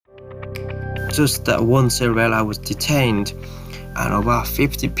just that one cell where I was detained, and about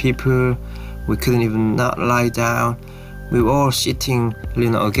 50 people, we couldn't even not lie down. We were all sitting,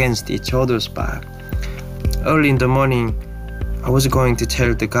 against each other's back. Early in the morning, I was going to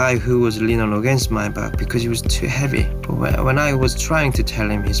tell the guy who was leaning against my back because he was too heavy. But when I was trying to tell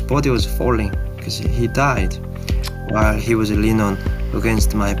him, his body was falling because he died while he was leaning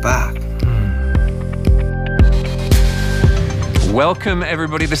against my back. Welcome,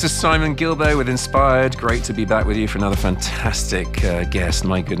 everybody. This is Simon Guilbeault with Inspired. Great to be back with you for another fantastic guest.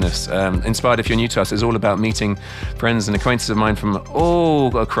 My goodness. Inspired, if you're new to us, is all about meeting friends and acquaintances of mine from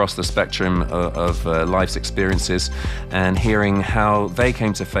all across the spectrum of life's experiences and hearing how they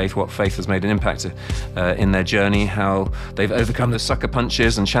came to faith, what faith has made an impact in their journey, how they've overcome the sucker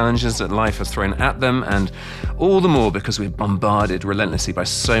punches and challenges that life has thrown at them, and all the more because we're bombarded relentlessly by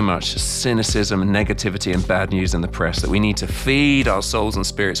so much cynicism and negativity and bad news in the press that we need to feed our souls and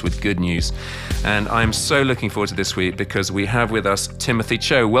spirits with good news. And I'm so looking forward to this week because we have with us Timothy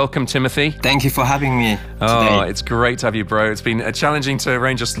Cho. Welcome, Timothy. Thank you for having me today. Oh, it's great to have you, bro. It's been challenging to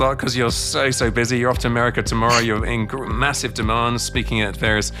arrange a slot because you're so busy. You're off to America tomorrow. You're in massive demand, speaking at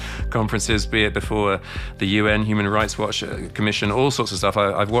various conferences, be it before the UN, Human Rights Watch Commission, all sorts of stuff.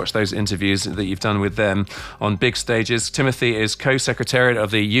 I've watched those interviews that you've done with them on big stages. Timothy is co-secretariat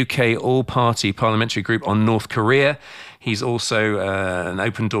of the UK All-Party Parliamentary Group on North Korea. He's also an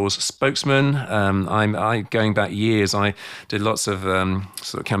Open Doors spokesman. I going back years, I did lots of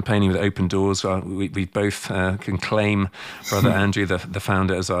sort of campaigning with Open Doors. We both can claim Brother Andrew, the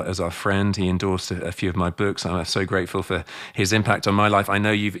founder, as our friend. He endorsed a few of my books. I'm so grateful for his impact on my life. I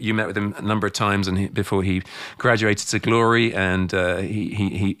know you met with him a number of times, and before he graduated to glory, and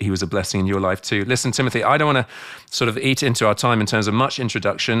he was a blessing in your life too. Listen, Timothy, I don't want to sort of eat into our time in terms of much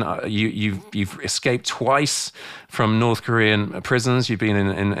introduction. You've escaped twice from North Korean prisons. You've been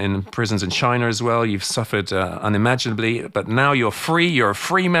in prisons in China as well. You've suffered unimaginably, but now you're free. You're a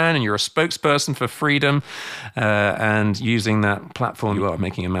free man and you're a spokesperson for freedom. And using that platform, you are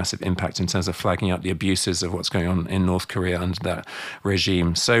making a massive impact in terms of flagging up the abuses of what's going on in North Korea under that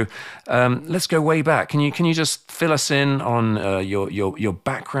regime. So let's go way back. Can you just fill us in on your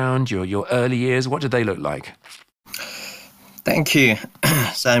background, your early years? What did they look like? Thank you,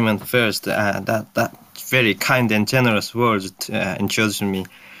 Simon. First, that very kind and generous words introducing me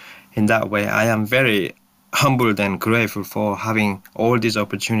in that way. I am very humbled and grateful for having all these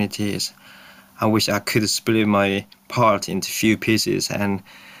opportunities. I wish I could split my part into few pieces and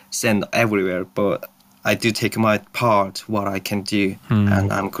send everywhere, but I do take my part, what I can do,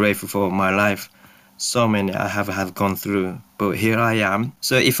 and I'm grateful for my life. So many I have gone through, but here I am.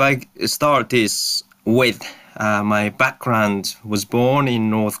 So if I start this with my background, was born in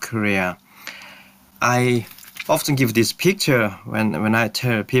North Korea. I often give this picture when I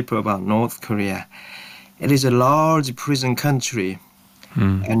tell people about North Korea. It is a large prison country,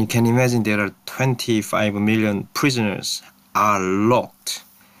 and you can imagine there are 25 million prisoners are locked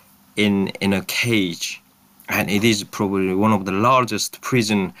in a cage, and it is probably one of the largest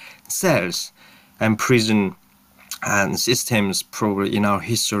prison cells and prison and systems probably in our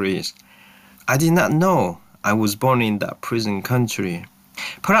histories. I did not know I was born in that prison country.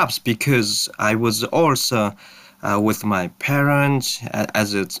 Perhaps because I was also with my parents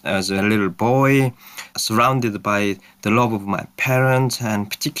as a little boy, surrounded by the love of my parents, and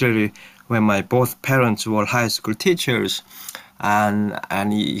particularly when my both parents were high school teachers, and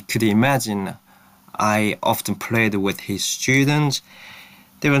you could imagine I often played with his students.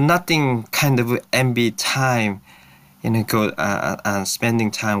 There was nothing kind of envy time,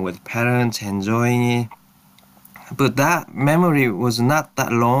 spending time with parents, enjoying it. But that memory was not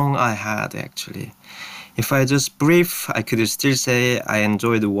that long I had, actually. If I just brief, I could still say I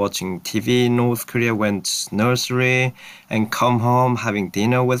enjoyed watching TV in North Korea, went to nursery, and come home having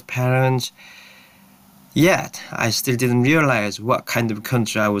dinner with parents. Yet, I still didn't realize what kind of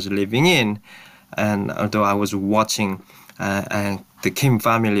country I was living in. And although I was watching the Kim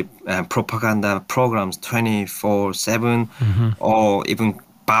family propaganda programs 24/7, or even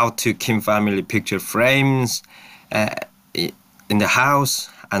bow to Kim family picture frames, in the house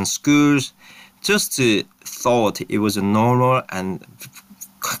and schools, just thought it was a normal and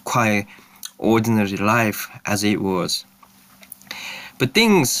quite ordinary life as it was. But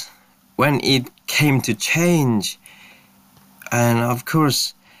things, when it came to change, and of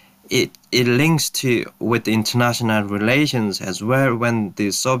course it links to with international relations as well, when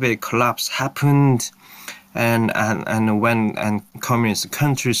the Soviet collapse happened and when communist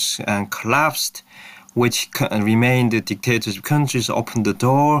countries collapsed, which remained dictatorship countries, opened the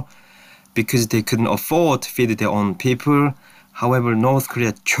door because they couldn't afford to feed their own people. However, North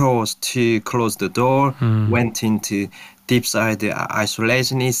Korea chose to close the door, went into deep-side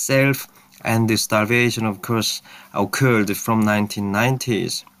isolation itself, and the starvation, of course, occurred from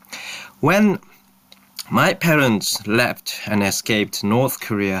 1990s. When my parents left and escaped North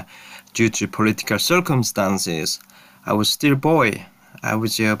Korea due to political circumstances, I was still a boy. I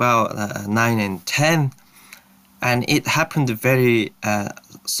was about 9 and 10, and it happened very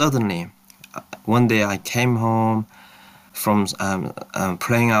suddenly. One day I came home from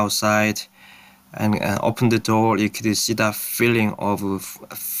playing outside and opened the door. You could see that feeling of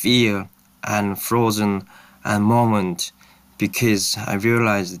fear and frozen moment, because I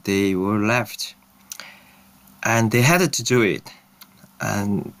realized they were left. And they had to do it.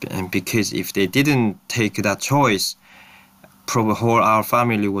 And because if they didn't take that choice, probably our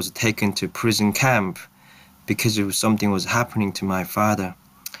family was taken to prison camp because something was happening to my father.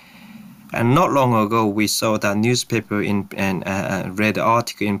 And not long ago, we saw that newspaper and read the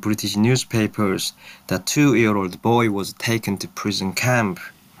article in British newspapers that 2-year-old boy was taken to prison camp.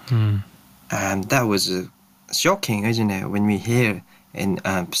 And that was shocking, isn't it? When we hear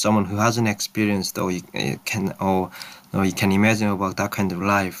someone who hasn't experienced or you can imagine about that kind of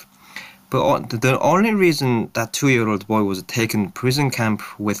life. But the only reason that 2-year-old boy was taken to prison camp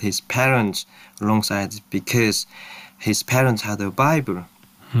with his parents alongside is because his parents had a Bible.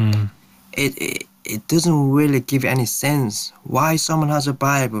 It doesn't really give any sense why someone has a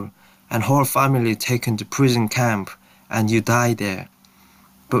Bible and whole family taken to prison camp and you die there.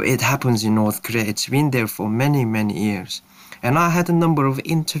 But it happens in North Korea. It's been there for many, many years. And I had a number of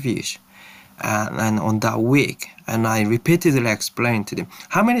interviews and on that week, and I repeatedly explained to them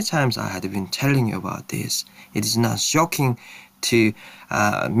how many times I had been telling you about this. It is not shocking to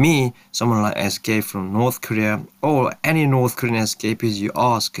me, someone like escape from North Korea or any North Korean escapees, you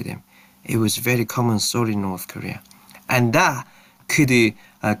ask them. It was very common story in North Korea. And that could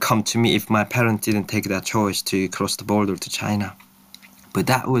come to me if my parents didn't take that choice to cross the border to China. But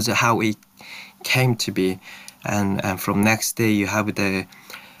that was how it came to be. And from next day, you have the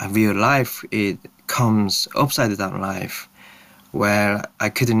real life. It comes upside down life, where I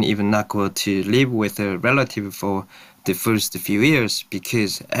couldn't even not go to live with a relative for the first few years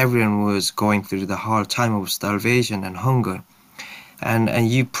because everyone was going through the hard time of starvation and hunger. And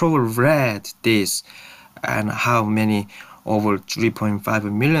you probably read this and how many, over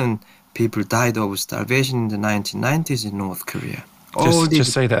 3.5 million people died of starvation in the 1990s in North Korea.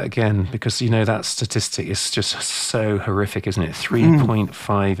 Just say that again, because that statistic is just so horrific, isn't it?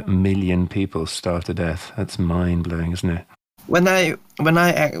 3.5 million people starved to death. That's mind-blowing, isn't it? When I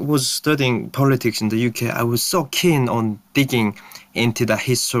was studying politics in the UK, I was so keen on digging into the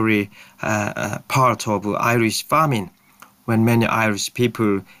history part of Irish famine, when many Irish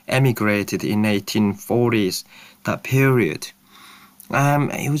people emigrated in 1840s, that period.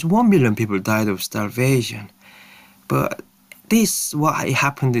 It was 1 million people died of starvation. But this what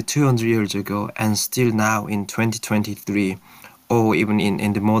happened 200 years ago, and still now in 2023, or even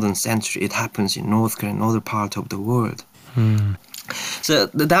in the modern century, it happens in North Korea and other parts of the world. So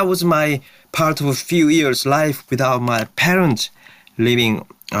that was my part of a few years' life without my parents, living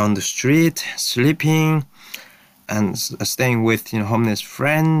on the street, sleeping, and staying with homeless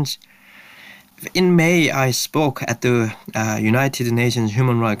friends. In May, I spoke at the United Nations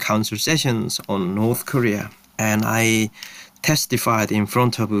Human Rights Council sessions on North Korea, and I testified in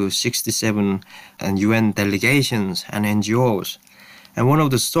front of 67 UN delegations and NGOs. And one of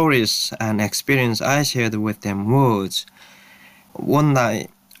the stories and experience I shared with them was, one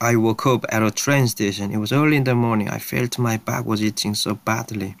night I woke up at a train station. It was early in the morning. I felt my back was itching so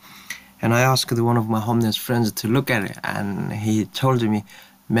badly. And I asked one of my homeless friends to look at it, and he told me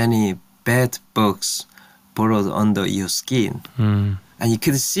many bed bugs burrowed under your skin. And you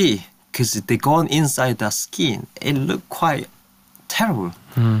could see, because they go inside the skin, it looked quite terrible.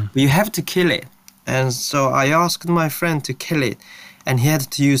 But you have to kill it. And so I asked my friend to kill it, and he had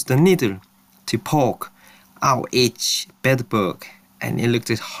to use the needle to poke out each bed bug. And it looked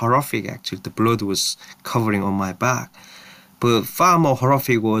horrific, actually. The blood was covering on my back. But far more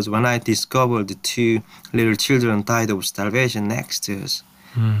horrific was when I discovered the 2 little children died of starvation next to us.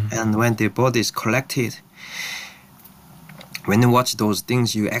 And when their bodies collected, when you watch those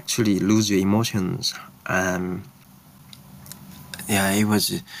things, you actually lose your emotions. It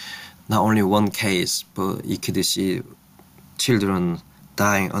was not only one case, but you could see children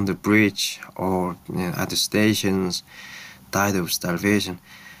dying on the bridge or at the stations, died of starvation.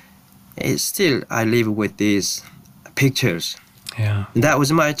 It's still, I live with these pictures. Yeah. That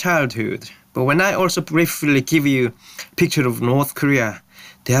was my childhood. But when I also briefly give you a picture of North Korea,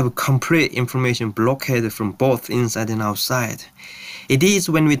 they have a complete information blockade from both inside and outside. It is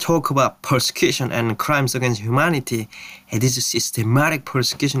when we talk about persecution and crimes against humanity, it is a systematic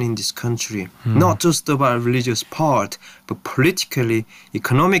persecution in this country. Not just about religious part, but politically,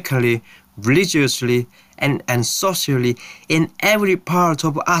 economically, religiously, and socially, in every part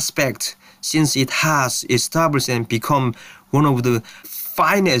of aspect, since it has established and become one of the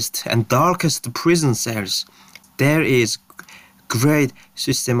finest and darkest prison cells. There is great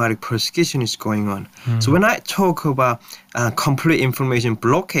systematic persecution is going on. So when I talk about complete information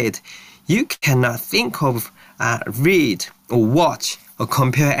blockade, you cannot think of read or watch or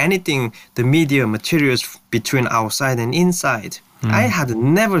compare anything, the media materials between outside and inside. I had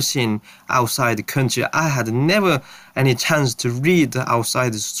never seen outside the country. I had never any chance to read the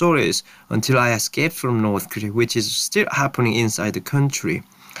outside stories until I escaped from North Korea, which is still happening inside the country.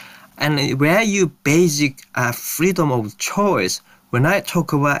 And where you basic freedom of choice, when I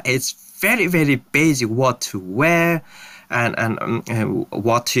talk about it's very, very basic what to wear and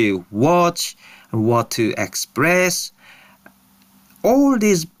what to watch, and what to express. All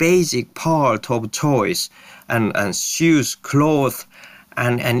these basic part of choice and shoes, clothes,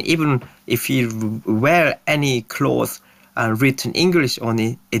 and even if you wear any clothes written English on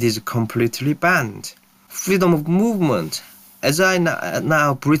it, it is completely banned. Freedom of movement. As I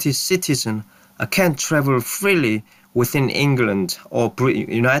now British citizen, I can travel freely within England or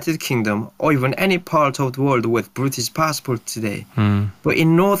United Kingdom or even any part of the world with British passport today. But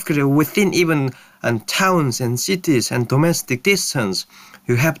in North Korea, within even towns and cities and domestic distance,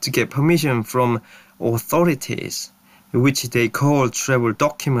 you have to get permission from authorities, which they call travel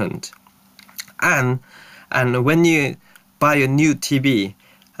document. And when you buy a new TV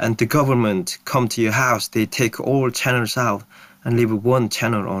and the government come to your house, they take all channels out and leave one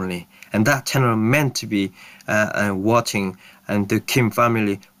channel only. And that channel meant to be watching and the Kim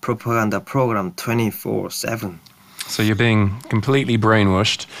family propaganda program 24/7. So you're being completely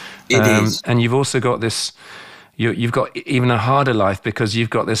brainwashed. It is. And you've also got this, you've got even a harder life because you've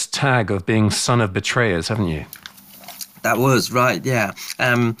got this tag of being son of betrayers, haven't you? That was right, yeah.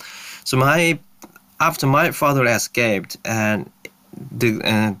 So after my father escaped, and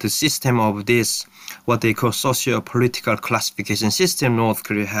the system of this, what they call socio-political classification system North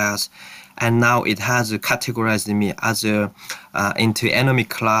Korea has, and now it has categorized me as into enemy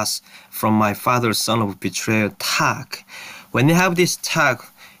class from my father's son of betrayal tag. When you have this tag,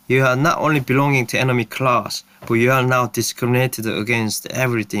 you are not only belonging to enemy class, but you are now discriminated against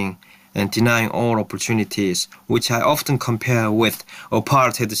everything and denying all opportunities, which I often compare with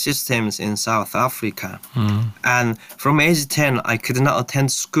apartheid systems in South Africa. And from age 10, I could not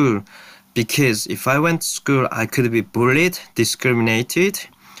attend school because if I went to school, I could be bullied, discriminated,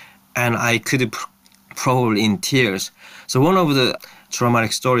 and I could probably in tears. So one of the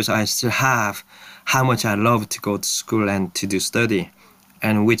traumatic stories I still have, how much I love to go to school and to do study,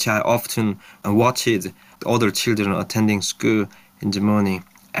 and which I often watched other children attending school in the morning.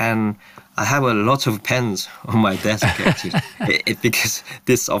 And I have a lot of pens on my desk actually, because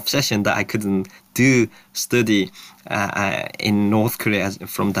this obsession that I couldn't do study in North Korea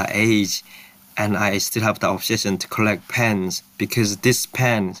from that age, and I still have the obsession to collect pens because this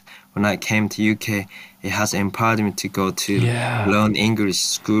pen, when I came to UK, it has empowered me to go to learn English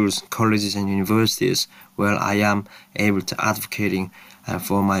schools, colleges, and universities, where I am able to advocating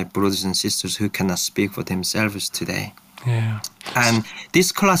for my brothers and sisters who cannot speak for themselves today. Yeah. And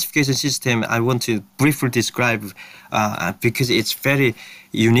this classification system, I want to briefly describe because it's very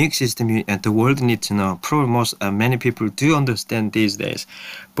unique system the world needs to know. Probably many people do understand these days.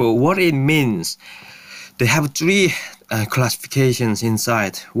 But what it means, they have three classifications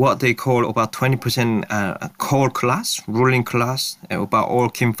inside. What they call about 20% core class, ruling class, about all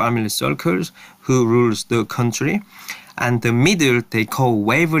Kim family circles who rules the country. And the middle, they call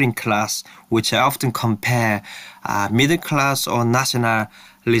wavering class, which I often compare middle class or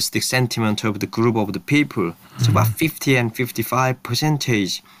nationalistic sentiment of the group of the people. It's about 50 and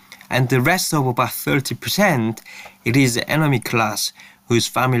 55%. And the rest of about 30%, it is the enemy class whose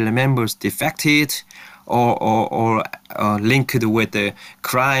family members defected or linked with the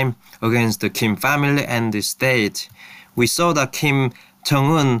crime against the Kim family and the state. We saw that Kim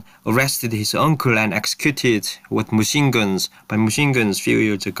Jong-un arrested his uncle and executed with machine guns a few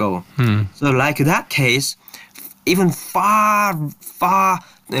years ago. So like that case, even far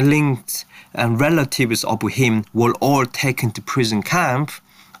linked and relatives of him were all taken to prison camp.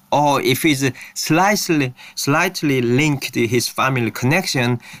 Or if he's slightly linked to his family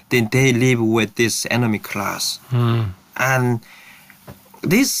connection, then they live with this enemy class. And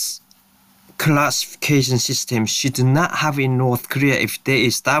this classification system should not have in North Korea if they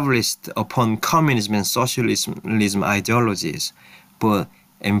established upon communism and socialism ideologies. But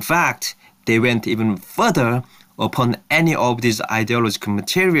in fact, they went even further upon any of these ideological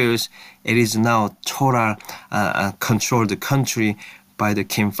materials. It is now total controlled country by the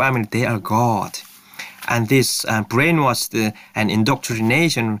Kim family. They are God. And this brainwashed and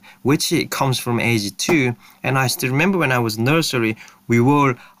indoctrination, which comes from age 2. And I still remember when I was nursery, we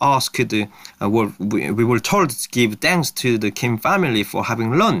were asked, we were told to give thanks to the Kim family for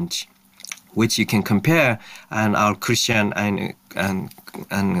having lunch, which you can compare, and our Christian and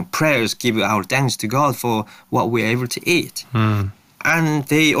prayers give our thanks to God for what we're able to eat. And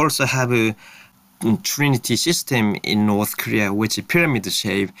they also have a Trinity system in North Korea, which is pyramid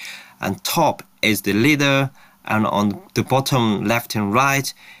shape, and top is the leader, and on the bottom left and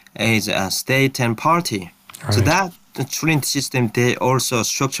right is a state and party. Right. So that the Trinity system, they also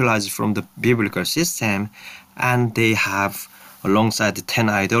structuralized from the biblical system, and they have alongside the 10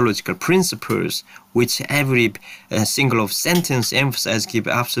 ideological principles, which every single of sentence emphasize give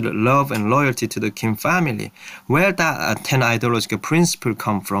absolute love and loyalty to the Kim family. Where that 10 ideological principle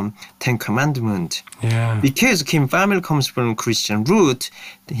come from? 10 commandments. Yeah. Because Kim family comes from Christian root,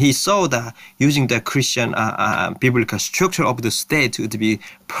 he saw that using the Christian biblical structure of the state would be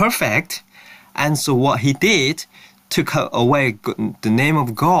perfect. And so what he did, took away the name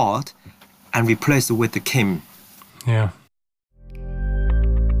of God and replaced it with the Kim. Yeah.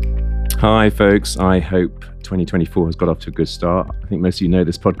 Hi, folks. I hope 2024 has got off to a good start. I think most of you know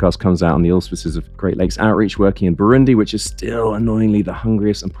this podcast comes out on the auspices of Great Lakes Outreach, working in Burundi, which is still annoyingly the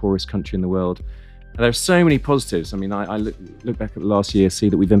hungriest and poorest country in the world. And there are so many positives. I mean, I look back at the last year, see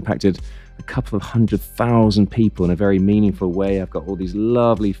that we've impacted a couple of 100,000 people in a very meaningful way. I've got all these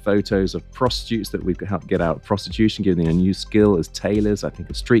lovely photos of prostitutes that we've helped get out of prostitution, giving them a new skill as tailors. I think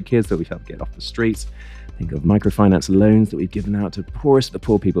of street kids that we've helped get off the streets. Think of microfinance loans that we've given out to the poorest of the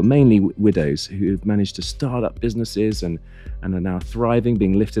poor people, mainly widows who've managed to start up businesses and are now thriving,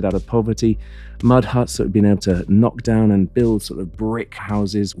 being lifted out of poverty. Mud huts that we've been able to knock down and build sort of brick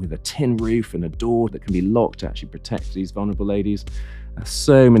houses with a tin roof and a door that can be locked to actually protect these vulnerable ladies.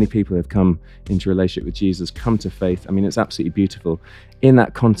 So many people have come into relationship with Jesus, come to faith. I mean, it's absolutely beautiful. In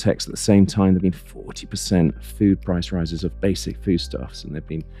that context, at the same time, there have been 40% food price rises of basic foodstuffs, and there have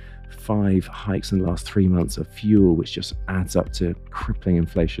been 5 hikes in the last 3 months of fuel, which just adds up to crippling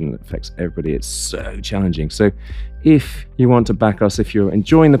inflation that affects everybody. It's so challenging. So if you want to back us, if you're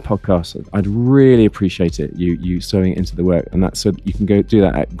enjoying the podcast, I'd really appreciate it, you sowing into the work. And that's so you can go do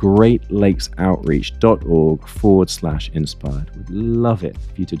that at greatlakesOutreach.org/inspired. We'd love it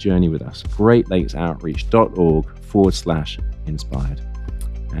for you to journey with us. greatlakesOutreach.org/inspired.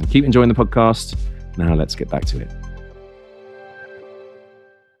 And keep enjoying the podcast. Now let's get back to it.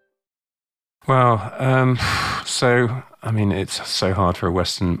 Wow. So, I mean, it's so hard for a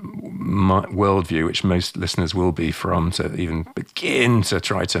Western worldview, which most listeners will be from, to even begin to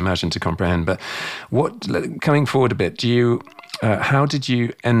try to imagine, to comprehend. But coming forward a bit, how did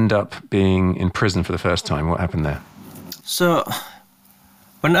you end up being in prison for the first time? What happened there? So,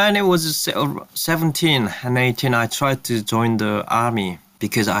 when I was 17 and 18, I tried to join the army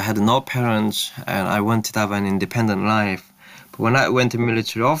because I had no parents and I wanted to have an independent life. But when I went to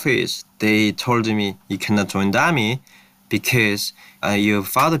military office, they told me you cannot join the army because your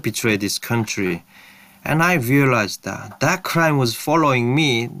father betrayed this country. And I realized that crime was following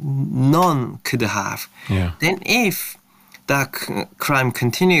me, none could have. Yeah. Then if that crime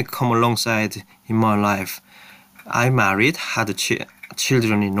continued to come alongside in my life, I married, had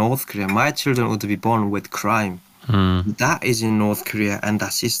children in North Korea, my children would be born with crime. That is in North Korea, and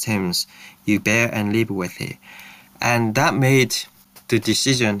that systems you bear and live with it. And that made the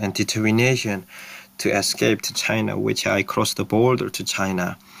decision and determination to escape to China, which I crossed the border to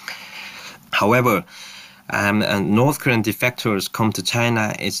China. However, North Korean defectors come to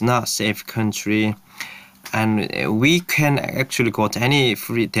China. It's not a safe country. And we can actually go to any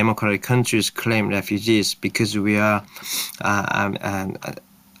free democratic countries claim refugees because we are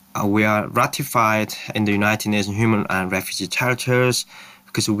ratified in the United Nations Human and Refugee Charters,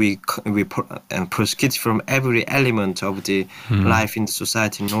 because we prosecute from every element of the life in the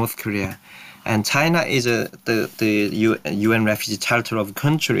society in North Korea. And China is the UN Refugee Charter of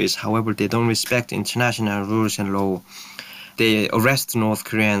countries. However, they don't respect international rules and law. They arrest North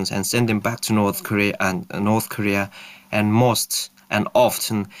Koreans and send them back to North Korea, and most and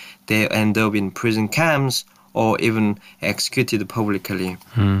often they end up in prison camps or even executed publicly.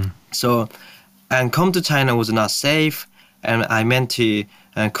 So, and come to China was not safe, and I meant to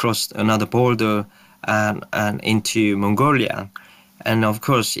cross another border and into Mongolia. And of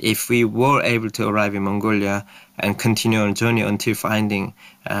course, if we were able to arrive in Mongolia and continue our journey until finding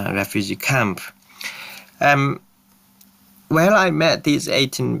a refugee camp. Well, I met these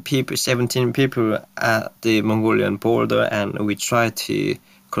 18 people, 17 people at the Mongolian border, and we tried to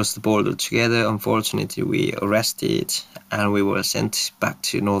cross the border together. Unfortunately, we arrested and we were sent back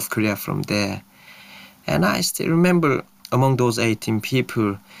to North Korea from there. And I still remember among those 18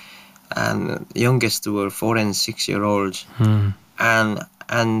 people, and the youngest were 4 and 6 year olds,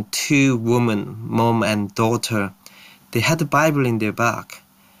 and two women, mom and daughter. They had the Bible in their bag.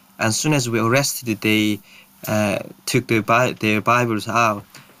 As soon as we arrested, they took their Bibles out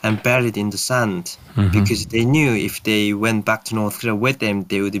and buried in the sand, because they knew if they went back to North Korea with them,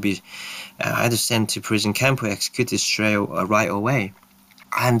 they would be either sent to prison camp or executed straight right away.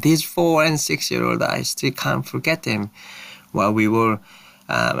 And these 4 and 6 year old, I still can't forget them. While we were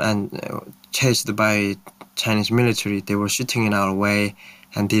chased by Chinese military, they were shooting in our way,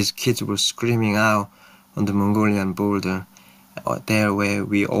 and these kids were screaming out on the Mongolian border, there where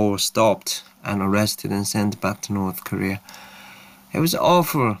we all stopped and arrested and sent back to North Korea. It was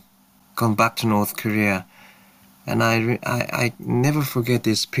awful going back to North Korea, and I never forget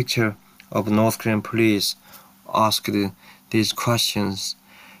this picture of North Korean police asked these questions.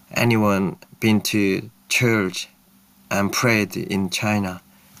 Anyone been to church and prayed in China?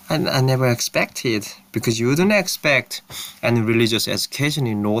 And I never expected, because you wouldn't expect any religious education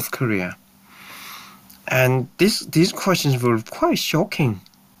in North Korea. And these questions were quite shocking.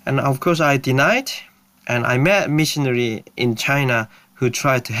 And of course I denied, and I met a missionary in China who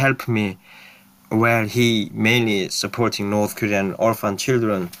tried to help me, where he mainly supporting North Korean orphan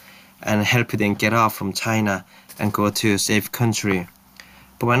children and helping them get out from China and go to a safe country.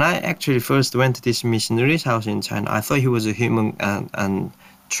 But when I actually first went to this missionary's house in China, I thought he was a human and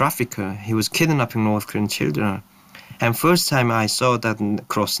trafficker. He was kidnapping North Korean children. And first time I saw that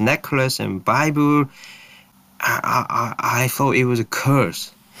cross necklace and Bible, I thought it was a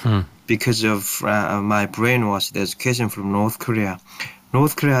curse because of my brainwashed education from North Korea.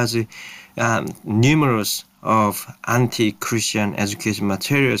 North Korea has numerous of anti-Christian education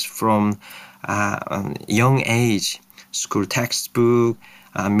materials from young age, school textbook,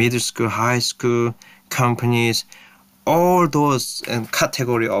 middle school, high school, companies, all those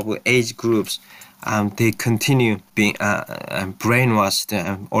category of age groups, they continue being brainwashed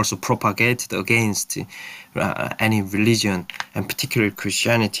and also propagated against any religion, and particularly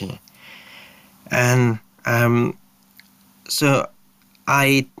Christianity. And so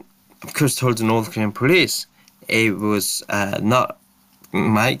I, of course, told the North Korean police it was not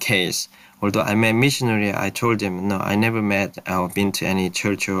my case. Although I met missionary, I told them, no, I never met or been to any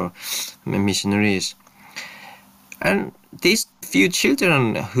church or missionaries. And these few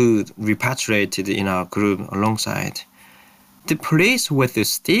children who repatriated in our group alongside, the police with the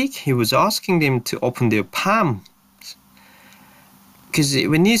stick, he was asking them to open their palms. Because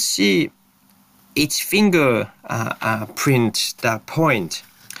when you see each finger print that point,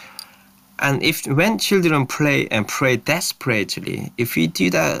 and when children play and pray desperately, if you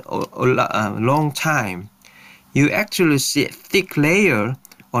do that a long time, you actually see a thick layer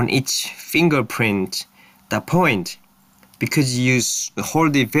on each fingerprint, that point, because you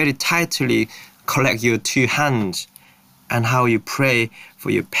hold it very tightly, collect your two hands, and how you pray for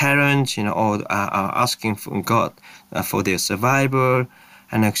your parents, or asking from God for their survival,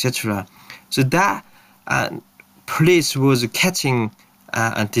 and etc. So that police was catching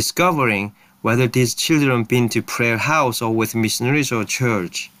and discovering whether these children been to prayer house or with missionaries or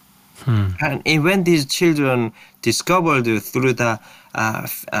church. And when these children discovered through the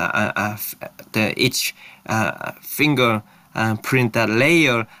each finger print, that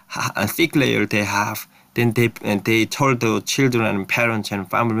layer, a thick layer they have, then they told the children and parents and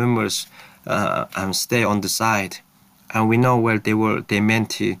family members stay on the side, and we know where they meant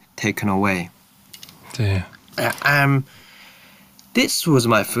to taken away. Dear. This was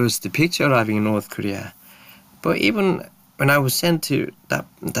my first picture arriving in North Korea. But even when I was sent to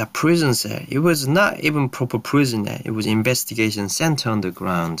that prison cell, it was not even proper prison there. It was investigation center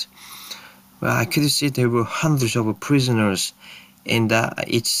underground, where I could see there were hundreds of prisoners in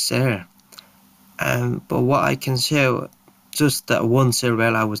each cell. But what I can share, just that one cell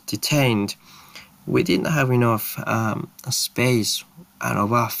where I was detained, we didn't have enough space, and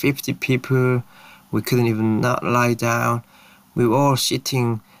about 50 people, we couldn't even not lie down. We were all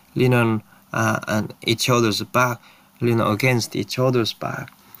sitting, leaning on each other's back, leaning against each other's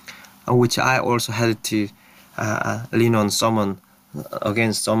back, which I also had to lean on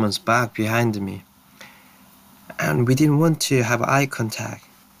against someone's back behind me. And we didn't want to have eye contact.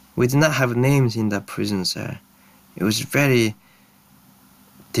 We did not have names in that prison cell. It was very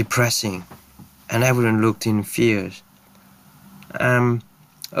depressing, and everyone looked in fears.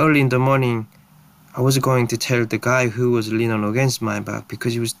 Early in the morning, I was going to tell the guy who was leaning against my back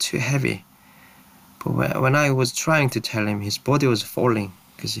because he was too heavy. But when I was trying to tell him, his body was falling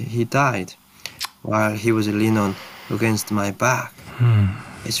because he died while he was leaning against my back.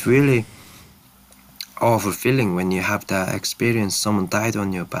 It's really awful feeling when you have that experience, someone died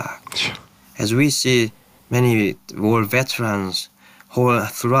on your back. As we see many war veterans who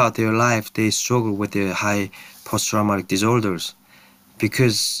throughout their life they struggle with their high post-traumatic disorders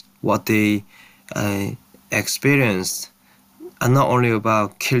because what they experienced are not only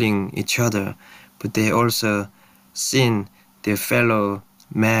about killing each other, but they also seen their fellow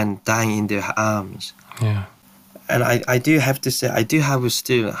men dying in their arms. Yeah. And I do have to say, I do have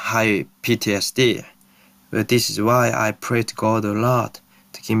still high PTSD. But this is why I pray to God a lot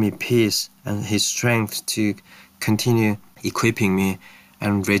to give me peace and His strength to continue equipping me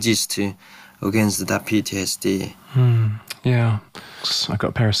and resist against that PTSD. Yeah. I've got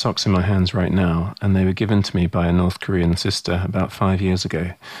a pair of socks in my hands right now, and they were given to me by a North Korean sister about 5 years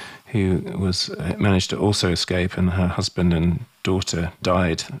ago who managed to also escape, and her husband and daughter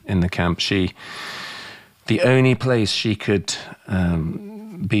died in the camp. The only place she could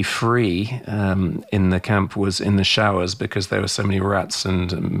be free in the camp was in the showers because there were so many rats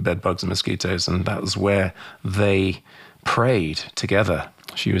and bed bugs and mosquitoes, and that was where they prayed together.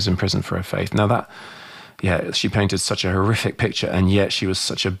 She was in prison for her faith. Now she painted such a horrific picture, and yet she was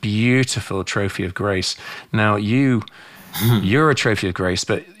such a beautiful trophy of grace. Now you're a trophy of grace,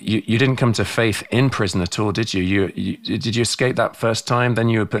 but you didn't come to faith in prison at all, did you? Did you escape that first time? Then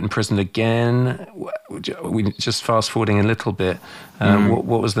you were put in prison again. We just fast forwarding a little bit.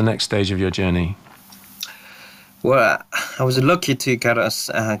 What was the next stage of your journey? Well, I was lucky to get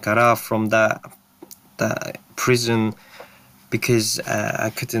off from that prison because I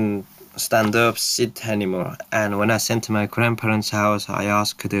couldn't stand up, sit anymore. And when I sent to my grandparents' house, I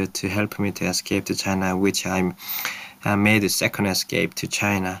asked her to help me to escape to China, which I made a second escape to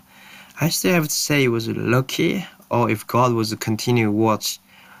China. I still have to say it was lucky, or if God was to continue to watch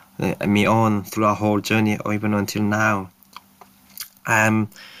me on through our whole journey, or even until now.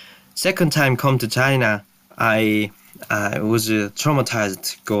 Second time come to China, I was traumatized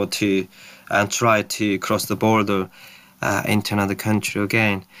to go to and try to cross the border into another country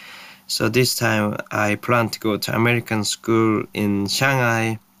again. So this time I planned to go to American school in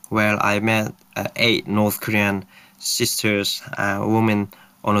Shanghai, where I met 8 North Korean sisters, women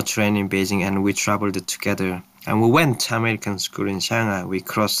on a train in Beijing, and we traveled together. And we went to American school in Shanghai. We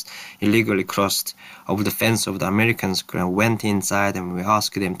illegally crossed over the fence of the American school and went inside, and we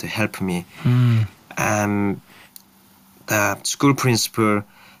asked them to help me. The school principal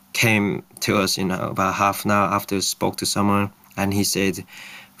came to us in about half an hour after I spoke to someone, and he said,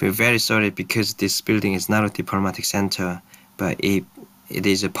 "We're very sorry because this building is not a diplomatic center, but it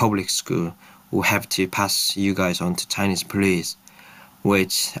is a public school. We'll have to pass you guys on to Chinese police,"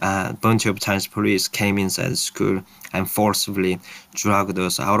 which a bunch of Chinese police came inside the school and forcibly dragged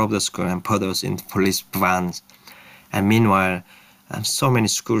us out of the school and put us in police vans. And meanwhile, so many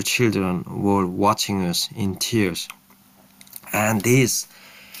school children were watching us in tears. And this,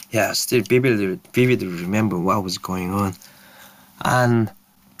 still vividly remember what was going on. And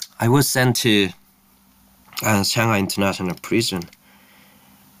I was sent to Shanghai International Prison.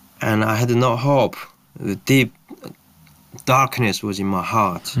 And I had no hope. The deep darkness was in my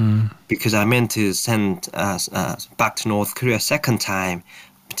heart because I meant to send back to North Korea a second time.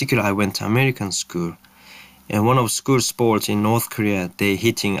 Particularly, I went to American school. And one of school sports in North Korea, they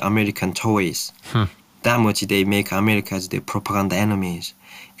hitting American toys. That much they make America as their propaganda enemies.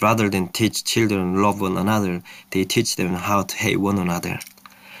 Rather than teach children love one another, they teach them how to hate one another.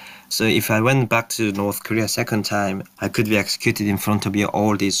 So if I went back to North Korea second time, I could be executed in front of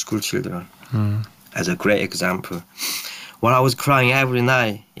all these school children as a great example. While I was crying every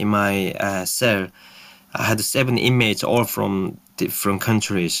night in my cell, I had 7 inmates, all from different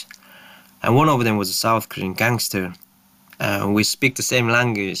countries. And one of them was a South Korean gangster. We speak the same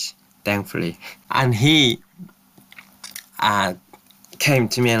language, thankfully. And he came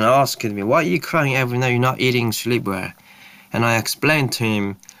to me and asked me, "Why are you crying every night? You're not eating, sleep well." And I explained to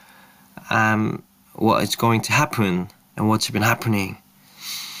him what is going to happen and what's been happening.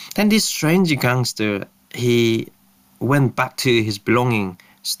 Then this strange gangster, he went back to his belonging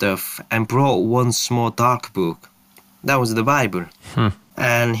stuff and brought one small dark book. That was the Bible.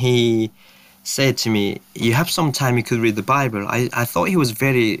 And he said to me, "You have some time, you could read the Bible." I thought he was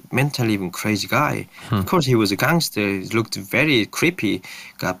very mentally even crazy guy. Of course, he was a gangster. He looked very creepy.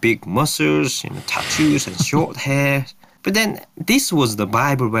 Got big muscles, tattoos and short hair. But then this was the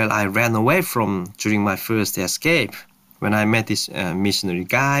Bible where I ran away from during my first escape. When I met this missionary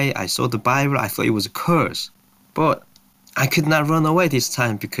guy, I saw the Bible, I thought it was a curse. But I could not run away this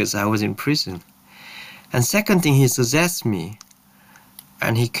time because I was in prison. And second thing, he suggests me,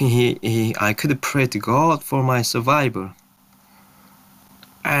 and I could pray to God for my survival.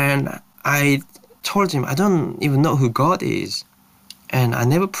 And I told him I don't even know who God is, and I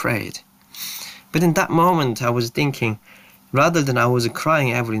never prayed. But in that moment, I was thinking, rather than I was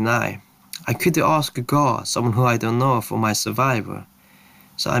crying every night, I could ask God, someone who I don't know, for my survival.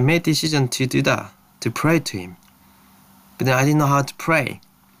 So I made a decision to do that, to pray to him. But then I didn't know how to pray.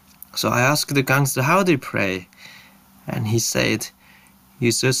 So I asked the gangster, how do you pray? And he said,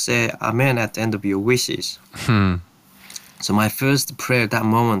 you just say Amen at the end of your wishes. So my first prayer that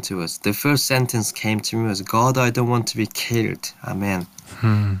moment was, the first sentence came to me was, God, I don't want to be killed. Amen.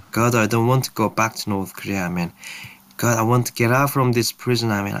 God, I don't want to go back to North Korea. Amen. God, I want to get out from this prison.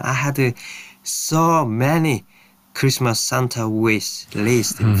 Amen. I had so many Christmas Santa wish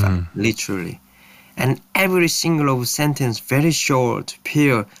list, in fact, literally. And every single of sentence, very short,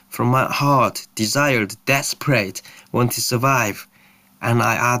 pure, from my heart, desired, desperate, want to survive. And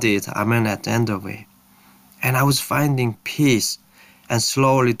I added Amen at the end of it. And I was finding peace. And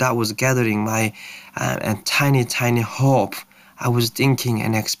slowly that was gathering my tiny, tiny hope. I was thinking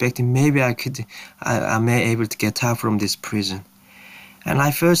and expecting maybe I may able to get out from this prison. And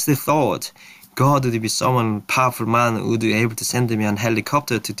I first thought God would be someone powerful man who would be able to send me on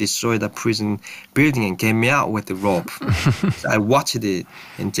helicopter to destroy the prison building and get me out with the rope. So I watched it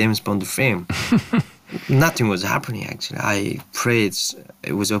in James Bond film. Nothing was happening actually. I prayed.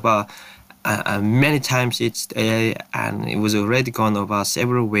 It was about many times each day, and it was already gone about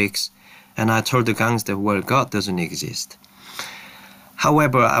several weeks. And I told the gangster, well, God doesn't exist.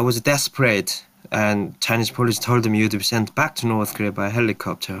 However, I was desperate, and Chinese police told me you'd be sent back to North Korea by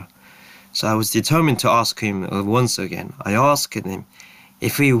helicopter. So I was determined to ask him once again. I asked him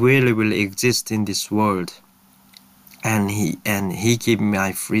if he really will exist in this world, and he gave me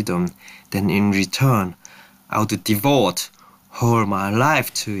my freedom. Then in return, I would devote whole my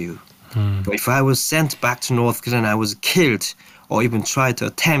life to you. But if I was sent back to North Korea and I was killed, or even tried to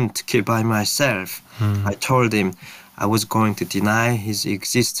attempt to kill by myself, I told him I was going to deny his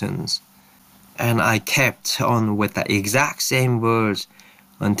existence. And I kept on with the exact same words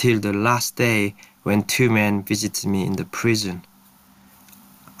until the last day when two men visited me in the prison.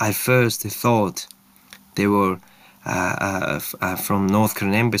 I first thought they were from North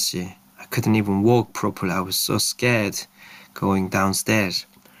Korean embassy. I couldn't even walk properly. I was so scared going downstairs.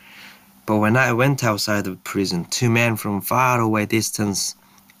 But when I went outside the prison, two men from far away distance,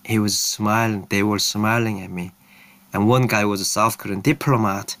 he was smiling. They were smiling at me. And one guy was a South Korean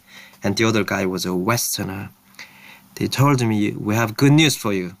diplomat, and the other guy was a Westerner. They told me, we have good news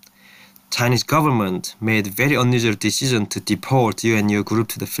for you. Chinese government made a very unusual decision to deport you and your group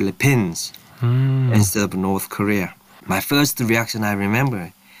to the Philippines instead of North Korea. My first reaction, I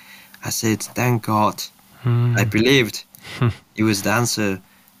remember, I said, thank God. I believed it was the answer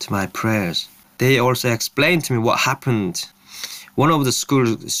to my prayers. They also explained to me what happened. One of the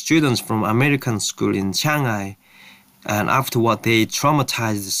school students from American school in Shanghai, and after what they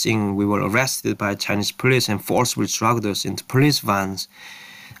traumatized seeing we were arrested by Chinese police and forcibly dragged us into police vans.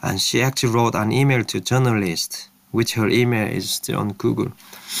 And she actually wrote an email to a journalist, which her email is still on Google.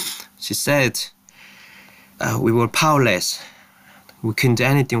 She said, we were powerless. We couldn't do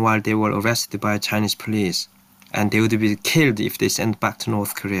anything while they were arrested by Chinese police. And they would be killed if they sent back to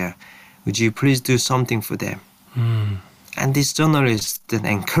North Korea. Would you please do something for them? And this journalist then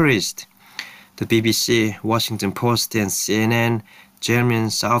encouraged the BBC, Washington Post, and CNN,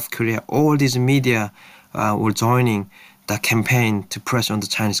 Germany, South Korea, all these media were joining the campaign to press on the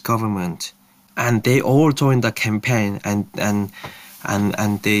Chinese government. And they all joined the campaign and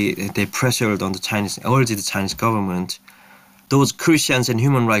they pressured on the Chinese, urged the Chinese government. Those Christians and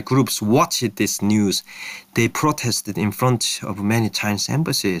human rights groups watched this news. They protested in front of many Chinese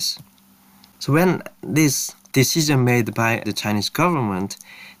embassies. So when this decision made by the Chinese government,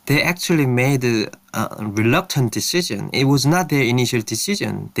 they actually made a reluctant decision. It was not their initial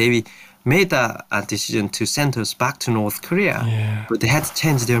decision. They made a decision to send us back to North Korea, but they had to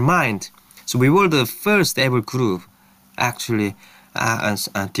change their mind. So we were the first ever group actually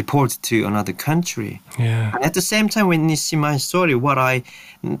deported to another country. And at the same time, when you see my story,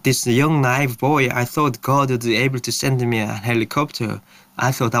 this young naive boy, I thought God would be able to send me a helicopter.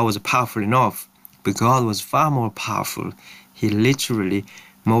 I thought that was powerful enough, but God was far more powerful. He literally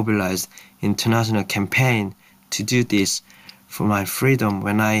mobilized international campaign to do this for my freedom.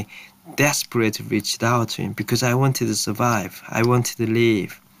 When I desperately reached out to him because I wanted to survive. I wanted to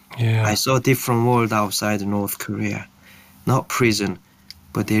live. Yeah. I saw a different world outside North Korea. Not prison,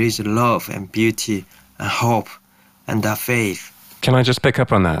 but there is love and beauty and hope and that faith. Can I just pick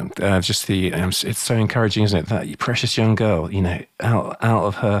up on that? It's so encouraging, isn't it? That precious young girl, out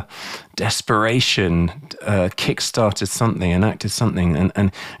of her desperation, kick-started something, enacted something,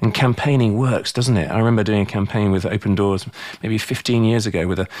 and campaigning works, doesn't it? I remember doing a campaign with Open Doors maybe 15 years ago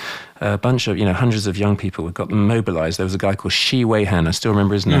with a bunch of, hundreds of young people. We got them mobilized. There was a guy called Shi Weihan, I still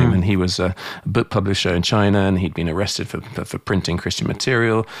remember his name, and he was a book publisher in China, and he'd been arrested for printing Christian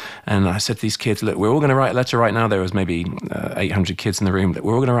material. And I said to these kids, look, we're all going to write a letter right now. There was maybe 800 kids in the room.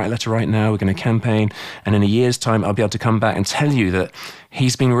 We're all going to write a letter right now. We're going to campaign. And in a year's time, I'll be able to come back and tell you that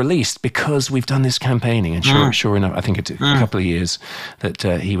he's been released because we've done this campaigning. And sure enough, I think it took a couple of years that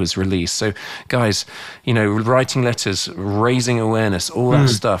he was released. So guys, writing letters, raising awareness, all that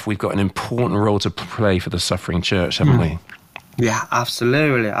stuff, we've got an important role to play for the suffering church, haven't we? Yeah,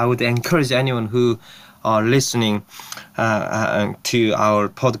 absolutely. I would encourage anyone who are listening to our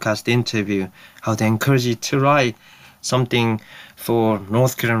podcast interview, I would encourage you to write something for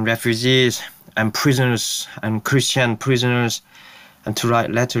North Korean refugees and prisoners and Christian prisoners, and to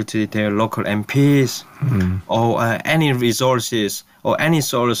write letter to their local MPs or any resources or any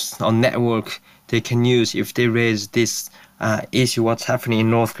source or network they can use if they raise this issue, what's happening in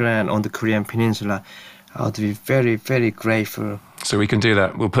North Korea and on the Korean Peninsula. I would be very, very grateful. So we can do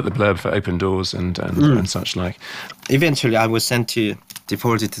that. We'll put the blurb for Open Doors and such like. Eventually, I was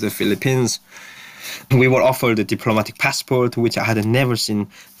deported to the Philippines. We were offered a diplomatic passport, which I had never seen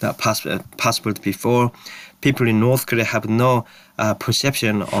that passport before. People in North Korea have no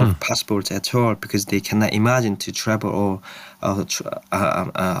perception of passports at all because they cannot imagine to travel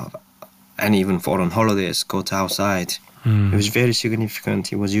and even foreign holidays, go to outside. It was very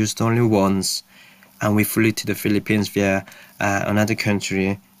significant. It was used only once, and we flew to the Philippines via another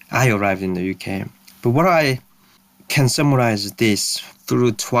country. I arrived in the UK. But what I can summarize this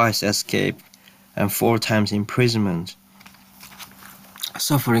through twice escape and 4 times imprisonment,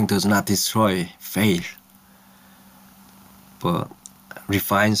 suffering does not destroy faith, but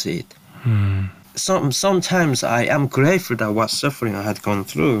refines it. Sometimes I am grateful that what suffering I had gone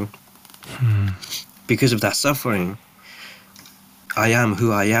through. Because of that suffering, I am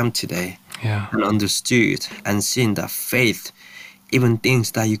who I am today. And understood and seen that faith, even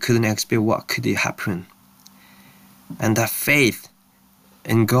things that you couldn't expect what could happen. And that faith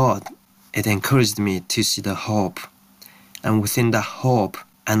in God, it encouraged me to see the hope. And within that hope,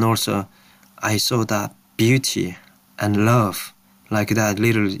 and also I saw that beauty and love, like that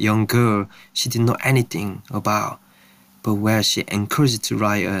little young girl she didn't know anything about, but where she encouraged to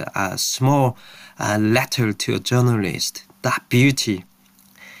write a small letter to a journalist, that beauty,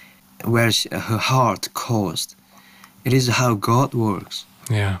 where her heart caused. It is how God works.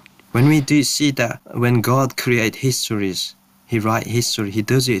 When we do see that, when God creates histories, He writes history, He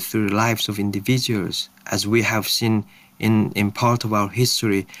does it through the lives of individuals, as we have seen in part of our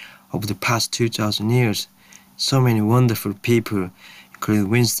history of the past 2,000 years. So many wonderful people, including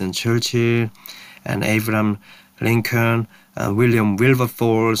Winston Churchill and Abraham Lincoln, William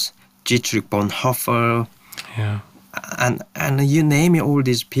Wilberforce, Dietrich Bonhoeffer, and you name it, all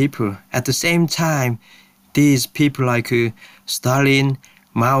these people. At the same time, these people like Stalin,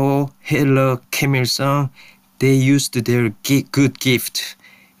 Mao, Hitler, Kim Il-sung, they used their good gift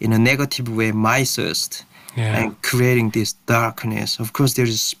in a negative way, misused, and creating this darkness. Of course, there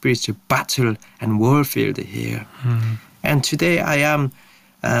is a spiritual battle and warfare here. And today I am,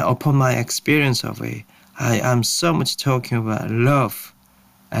 upon my experience of it, I am so much talking about love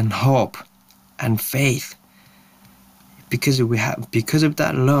and hope and faith. Because of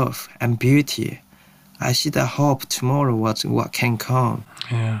that love and beauty, I see that hope tomorrow, what can come.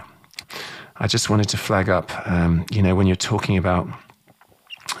 I just wanted to flag up, when you're talking about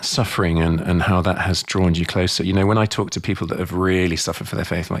suffering and how that has drawn you closer. When I talk to people that have really suffered for their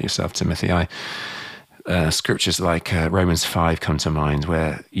faith, like yourself, Timothy, scriptures like Romans 5 come to mind,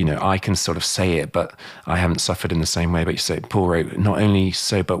 where I can sort of say it, but I haven't suffered in the same way. But you say, Paul wrote, not only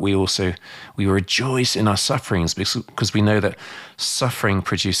so, but we rejoice in our sufferings because we know that suffering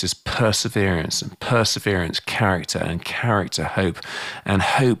produces perseverance, and perseverance character, and character hope, and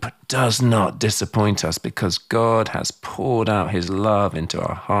hope does not disappoint us because God has poured out His love into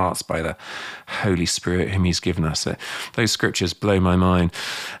our hearts by the Holy Spirit whom He's given us. Those scriptures blow my mind.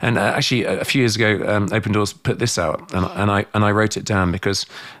 And actually, a few years ago, Open Doors put this out, and I wrote it down because,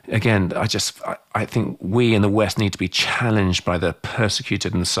 again, I think we in the West need to be challenged by the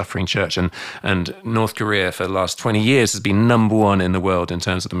persecuted and the suffering church. And North Korea for the last 20 years has been number one in the world in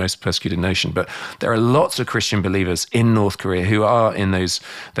terms of the most persecuted nation. But there are lots of Christian believers in North Korea who are in those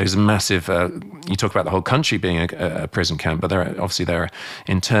massive, you talk about the whole country being a prison camp, but there are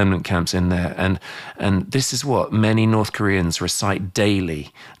internment camps in there. And this is what many North Koreans recite daily,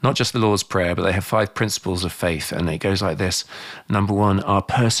 not just the Lord's Prayer, but they have 5 principles of faith. And it goes like this. Number 1, our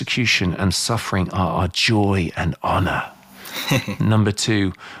persecution and suffering are our joy and honor. Number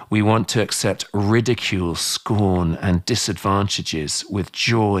 2, we want to accept ridicule, scorn, and disadvantages with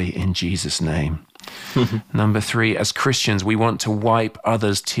joy in Jesus' name. Number 3, as Christians, we want to wipe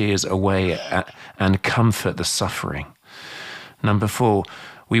others' tears away and comfort the suffering. Number 4,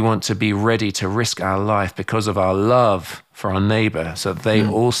 we want to be ready to risk our life because of our love for our neighbor so that they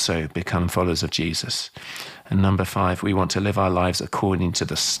also become followers of Jesus. And number 5, we want to live our lives according to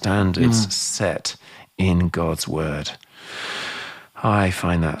the standards set in God's word. I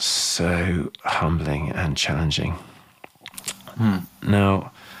find that so humbling and challenging.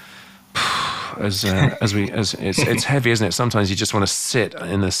 Now, it's heavy, isn't it? Sometimes you just want to sit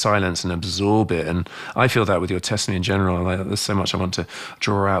in the silence and absorb it. And I feel that with your testimony in general. There's so much I want to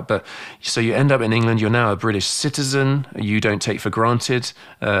draw out. But so you end up in England. You're now a British citizen. You don't take for granted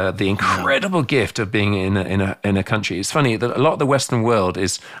the incredible gift of being in a country. It's funny that a lot of the Western world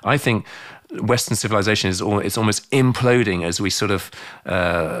is, I think, Western civilization it's almost imploding as we sort of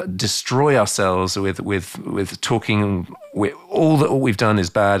destroy ourselves with talking. All that we've done is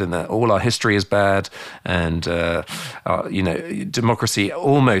bad, and that all our history is bad, and democracy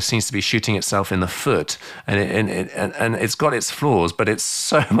almost seems to be shooting itself in the foot, and it's got its flaws, but it's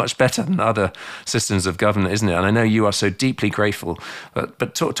so much better than other systems of government, isn't it? And I know you are so deeply grateful.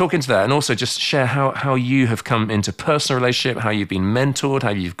 But talk into that, and also just share how you have come into personal relationship, how you've been mentored, how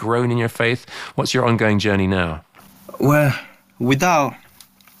you've grown in your faith. What's your ongoing journey now? Well, without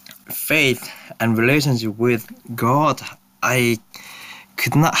faith and relationship with God, I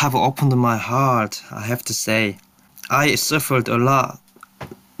could not have opened my heart, I have to say. I suffered a lot,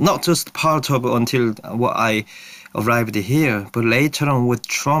 not just part of it until what I arrived here, but later on with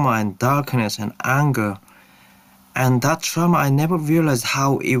trauma and darkness and anger. And that trauma, I never realized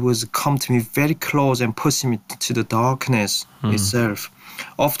how it was come to me very close and pushing me to the darkness itself.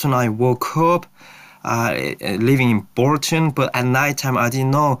 Often I woke up living in Bolton, but at nighttime I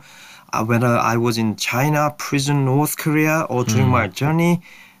didn't know whether I was in China, prison, North Korea, or during my journey.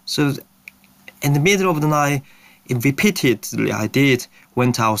 So in the middle of the night, repeatedly I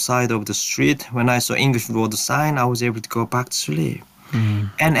went outside of the street. When I saw English road sign, I was able to go back to sleep.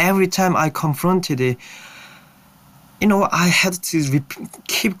 And every time I confronted it, I had to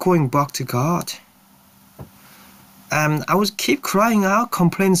keep going back to God. I was keep crying out,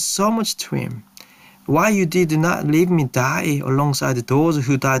 complaining so much to him. Why you did not leave me die alongside those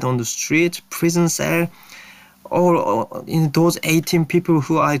who died on the street, prison cell, or in those 18 people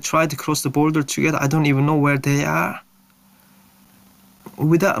who I tried to cross the border together. I don't even know where they are.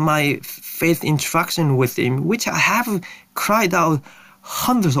 Without my faith interaction with him, which I have cried out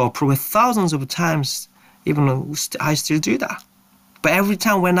hundreds or probably thousands of times, even though I still do that. But every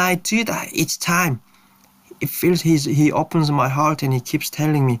time when I do that, each time, it feels he opens my heart and he keeps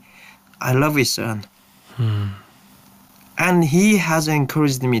telling me, I love you, son. And he has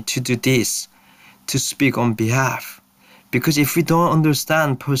encouraged me to do this, to speak on behalf. Because if we don't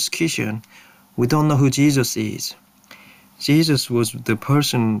understand persecution, we don't know who Jesus is. Jesus was the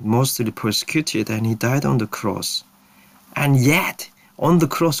person mostly persecuted, and he died on the cross. And yet, on the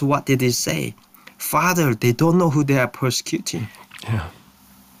cross, what did he say? Father, they don't know who they are persecuting. Yeah.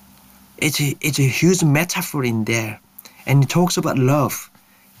 It's a huge metaphor in there. And he talks about love.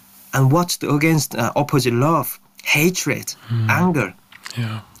 And what's against opposite love? Hatred, anger,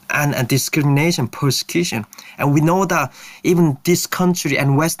 and discrimination, persecution. And we know that even this country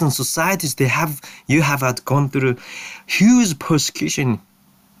and Western societies, you have gone through huge persecution.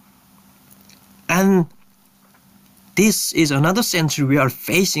 And this is another century we are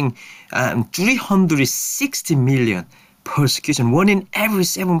facing 360 million persecution, 1 in every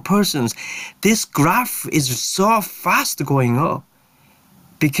 7 persons. This graph is so fast going up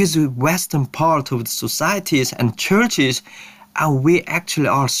because the Western part of the societies and churches, and we actually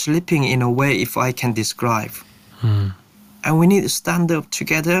are slipping in a way, if I can describe. And we need to stand up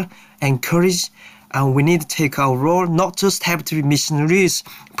together, encourage, and we need to take our role, not just have to be missionaries,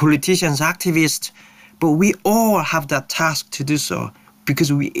 politicians, activists, but we all have that task to do so,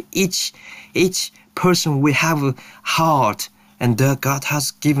 because we each person, we have a heart And God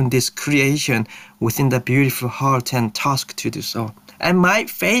has given this creation within the beautiful heart and task to do so. And my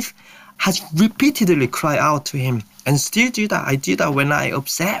faith has repeatedly cried out to him, and still do that. I do that when I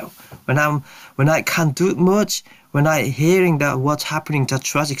upset, when I can't do much, when I hearing that what's happening, the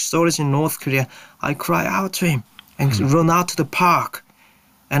tragic stories in North Korea, I cry out to him and run out to the park,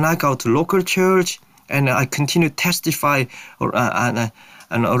 and I go to local church, and I continue to testify and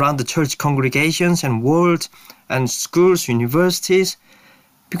around the church congregations and world and schools, universities,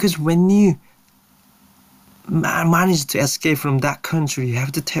 because when you manage to escape from that country, you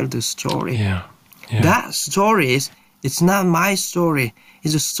have to tell the story. Yeah. That story it's not my story.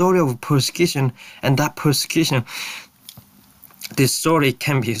 It's a story of persecution, and that persecution, this story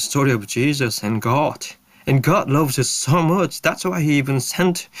can be a story of Jesus and God. And God loves us so much. That's why he even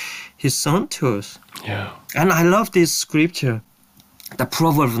sent his son to us. Yeah. And I love this scripture. The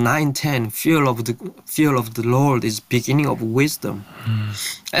Proverbs 9:10, fear of the Lord is beginning of wisdom.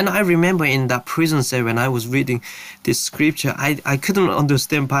 And I remember in that prison cell when I was reading this scripture, I couldn't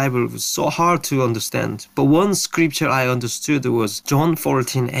understand Bible. It was so hard to understand. But one scripture I understood was John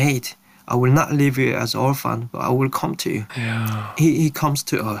 14:8. I will not leave you as orphan, but I will come to you. Yeah. He comes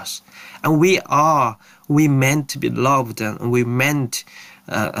to us. And we meant to be loved, and we meant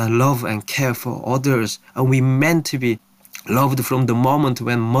love and care for others. And we meant to be loved from the moment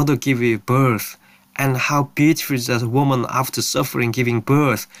when mother gave you birth. And how beautiful is that woman after suffering giving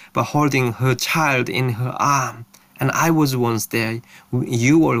birth, but holding her child in her arm. And I was once there,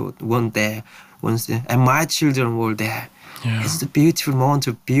 you were once there, and my children were there. Yeah. It's the beautiful moment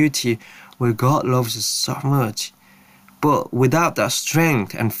of beauty where God loves us so much. But without that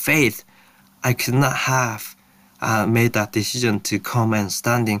strength and faith, I could not have made that decision to come and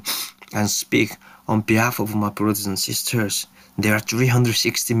standing and speak on behalf of my brothers and sisters. There are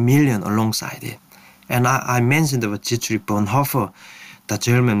 360 million alongside it. And I mentioned about Dietrich Bonhoeffer, the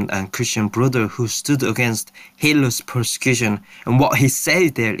German and Christian brother who stood against Hitler's persecution, and what he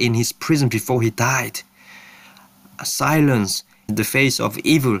said there in his prison before he died. Silence in the face of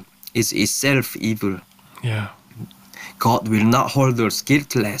evil is itself evil. Yeah. God will not hold us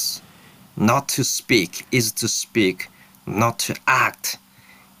guiltless. Not to speak is to speak. Not to act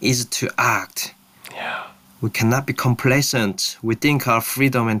is to act. Yeah. We cannot be complacent. We think our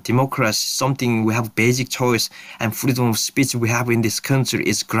freedom and democracy, something we have basic choice, and freedom of speech we have in this country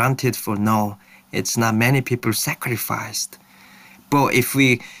is granted for no. It's not many people sacrificed. But if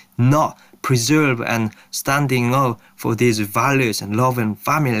we not preserve and standing up for these values and love and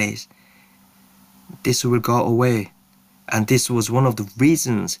families, this will go away. And this was one of the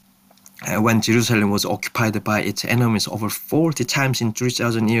reasons when Jerusalem was occupied by its enemies over 40 times in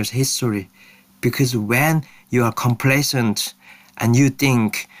 3,000 years history. Because when you are complacent and you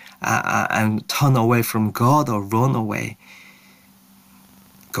think and turn away from God or run away,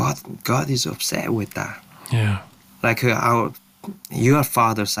 God is upset with that. Yeah. Like you are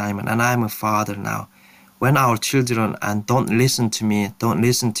father, Simon, and I'm a father now. When our children don't listen to me, don't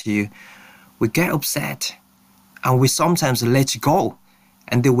listen to you, we get upset. And we sometimes let you go.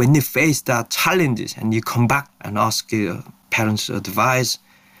 And then when you face that challenges and you come back and ask your parents' advice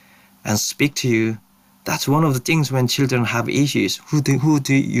and speak to you, that's one of the things when children have issues. Who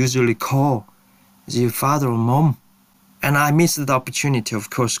do you usually call? Is it your father or mom? And I missed the opportunity,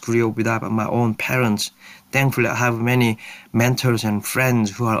 of course, grew up without my own parents. Thankfully, I have many mentors and friends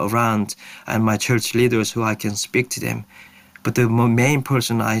who are around and my church leaders who I can speak to them. But the main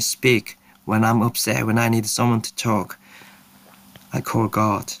person I speak when I'm upset, when I need someone to talk, I call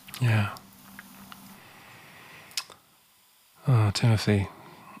God. Yeah. Oh, Timothy.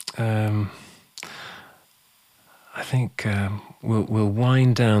 I think we'll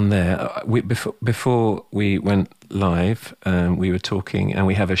wind down there. Before we went live, we were talking, and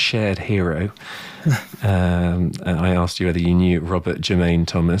we have a shared hero. And I asked you whether you knew Robert Jermaine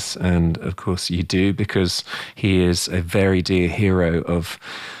Thomas, and of course you do, because he is a very dear hero of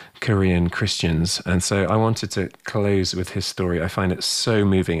Korean Christians. And so I wanted to close with his story. I find it so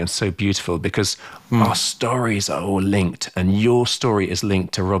moving and so beautiful because our stories are all linked, and your story is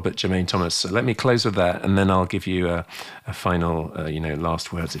linked to Robert Jermaine Thomas. So let me close with that, and then I'll give you a final,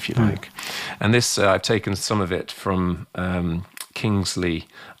 last words, if you like. And this, I've taken some of it from Kingsley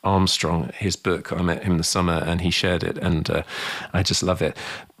Armstrong, his book. I met him in the summer, and he shared it, and I just love it.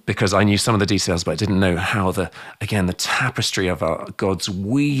 Because I knew some of the details, but I didn't know how the tapestry of God's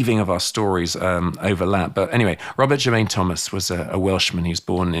weaving of our stories overlap. But anyway, Robert Jermaine Thomas was a Welshman. He was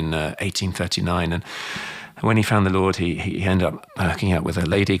born in 1839. And when he found the Lord, he ended up hooking up with a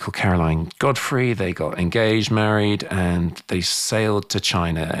lady called Caroline Godfrey. They got engaged, married, and they sailed to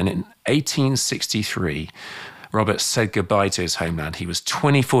China. And in 1863, Robert said goodbye to his homeland. He was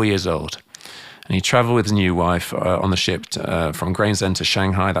 24 years old. And he traveled with his new wife on the ship from Gravesend to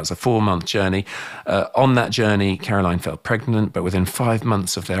Shanghai. That was a 4-month journey. On that journey, Caroline fell pregnant, but within 5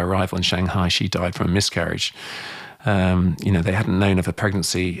 months of their arrival in Shanghai, she died from a miscarriage. They hadn't known of the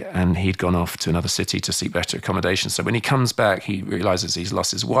pregnancy, and he'd gone off to another city to seek better accommodation. So when he comes back, he realizes he's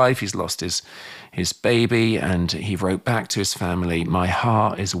lost his wife, he's lost his baby, and he wrote back to his family, "My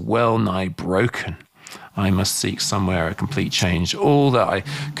heart is well nigh broken. I must seek somewhere a complete change. All that I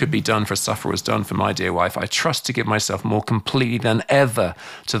could be done for a sufferer was done for my dear wife. I trust to give myself more completely than ever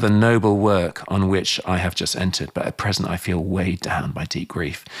to the noble work on which I have just entered. But at present, I feel weighed down by deep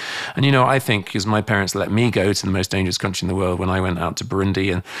grief." And, I think because my parents let me go to the most dangerous country in the world when I went out to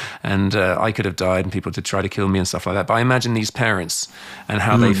Burundi, and I could have died and people did try to kill me and stuff like that. But I imagine these parents and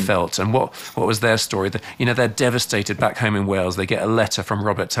how they felt and what was their story. They're devastated back home in Wales. They get a letter from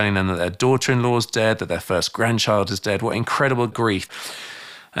Robert telling them that their daughter-in-law's dead, that their first grandchild is dead. What incredible grief.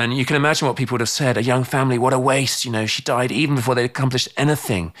 And you can imagine what people would have said. A young family, what a waste. She died even before they'd accomplished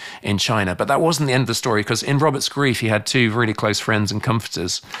anything in China. But that wasn't the end of the story, because in Robert's grief, he had 2 really close friends and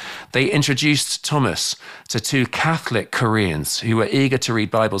comforters. They introduced Thomas to 2 Catholic Koreans who were eager to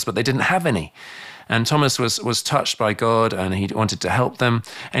read Bibles, but they didn't have any. And Thomas was touched by God, and he wanted to help them.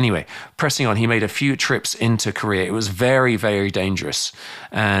 Anyway, pressing on, he made a few trips into Korea. It was very, very dangerous.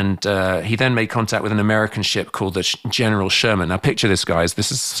 And he then made contact with an American ship called the General Sherman. Now, picture this, guys.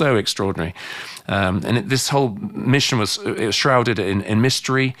 This is so extraordinary. This whole mission was shrouded in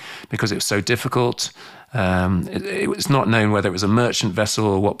mystery because it was so difficult. It was not known whether it was a merchant vessel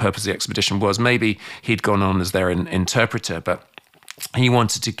or what purpose the expedition was. Maybe he'd gone on as their interpreter, but he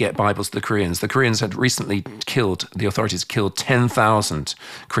wanted to get Bibles to the Koreans. The Koreans had recently the authorities killed 10,000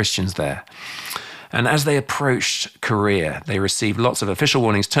 Christians there. And as they approached Korea, they received lots of official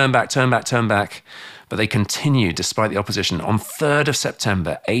warnings, turn back, turn back, turn back. But they continued despite the opposition. On 3rd of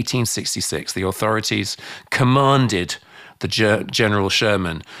September, 1866, the authorities commanded the General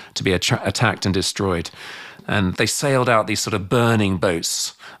Sherman to be attacked and destroyed. And they sailed out these sort of burning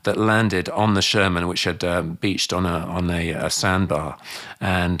boats that landed on the Sherman, which had beached on a sandbar.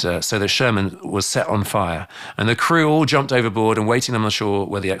 And so the Sherman was set on fire. And the crew all jumped overboard, and waiting on the shore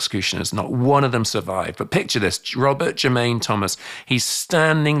were the executioners. Not one of them survived. But picture this, Robert Jermaine Thomas, he's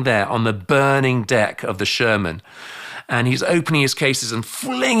standing there on the burning deck of the Sherman. And he's opening his cases and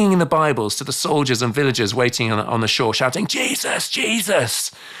flinging the Bibles to the soldiers and villagers waiting on the shore, shouting, "Jesus,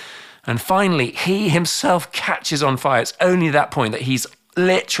 Jesus!" And finally, he himself catches on fire. It's only at that point that he's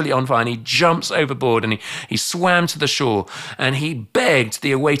literally on fire, and he jumps overboard, and he swam to the shore, and he begged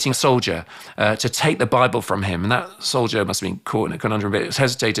the awaiting soldier to take the Bible from him. And that soldier must have been caught in a conundrum, but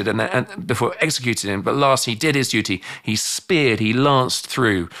hesitated and before executed him. But last, he did his duty. He lanced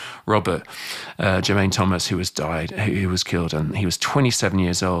through Robert Jermaine Thomas, who was killed, and he was 27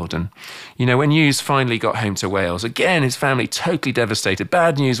 years old. And when news finally got home to Wales, again his family totally devastated.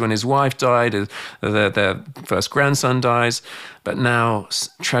 Bad news when his wife died, their first grandson dies. But now,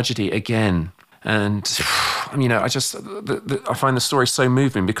 tragedy again. And, I find the story so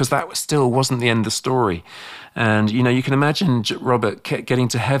moving, because that still wasn't the end of the story. And, you can imagine Robert getting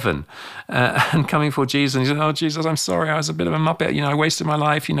to heaven and coming for Jesus. And he said, "Oh, Jesus, I'm sorry. I was a bit of a muppet. I wasted my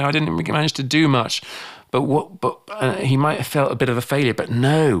life. I didn't manage to do much." But he might have felt a bit of a failure. But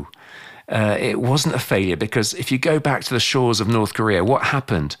no. It wasn't a failure, because if you go back to the shores of North Korea, what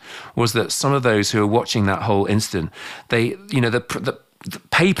happened was that some of those who were watching that whole incident, the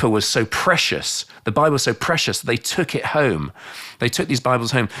paper was so precious, the Bible was so precious, they took it home. They took these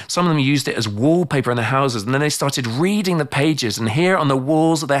Bibles home. Some of them used it as wallpaper in their houses, and then they started reading the pages. And here on the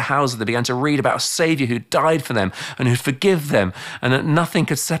walls of their houses, they began to read about a Savior who died for them and who'd forgive them, and that nothing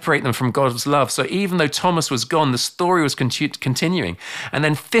could separate them from God's love. So even though Thomas was gone, the story was continuing. And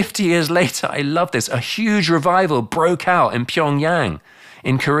then 50 years later, I love this, a huge revival broke out in Pyongyang,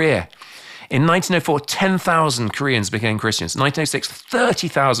 in Korea. In 1904, 10,000 Koreans became Christians. In 1906,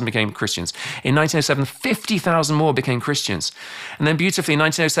 30,000 became Christians. In 1907, 50,000 more became Christians. And then beautifully, in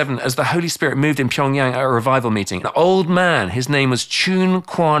 1907, as the Holy Spirit moved in Pyongyang at a revival meeting, an old man, his name was Chun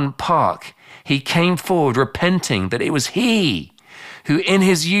Kwon Park, he came forward repenting that it was he who, in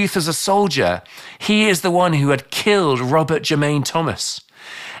his youth as a soldier, he is the one who had killed Robert Jermaine Thomas.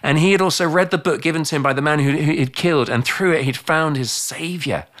 And he had also read the book given to him by the man who he'd killed, and through it he'd found his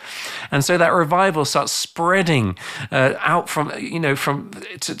Savior. And so that revival starts spreading out from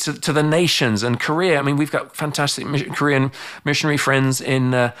to the nations. And Korea, we've got fantastic Korean missionary friends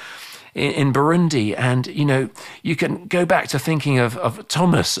in Burundi, and you can go back to thinking of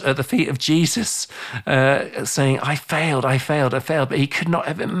Thomas at the feet of Jesus, saying, I failed, but he could not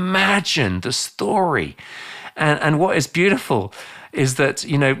have imagined the story And what is beautiful is that,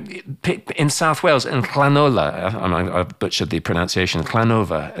 you know, in South Wales, in Llanola, I butchered the pronunciation,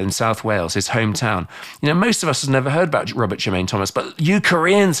 Llanova in South Wales, his hometown. You know, most of us have never heard about Robert Jermaine Thomas, but you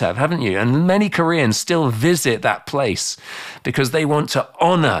Koreans have, haven't you? And many Koreans still visit that place because they want to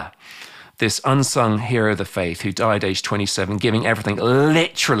honor this unsung hero of the faith who died aged 27, giving everything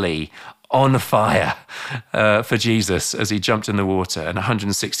literally on fire for Jesus as he jumped in the water. And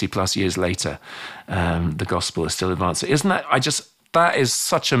 160 plus years later, the gospel is still advancing. Isn't that, that is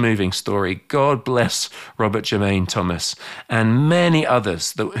such a moving story. God bless Robert Jermaine Thomas and many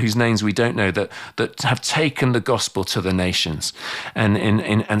others whose names we don't know that have taken the gospel to the nations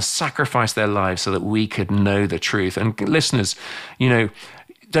and sacrificed their lives so that we could know the truth. And listeners, you know,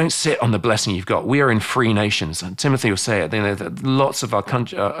 don't sit on the blessing you've got. We are in free nations. And Timothy will say it. You know, that lots of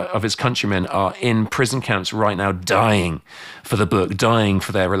of his countrymen are in prison camps right now, dying for the book, dying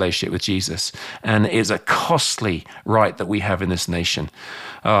for their relationship with Jesus. And it's a costly right that we have in this nation.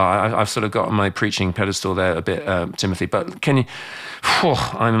 I've sort of got on my preaching pedestal there a bit, Timothy. But can you?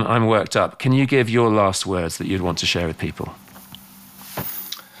 I'm worked up. Can you give your last words that you'd want to share with people?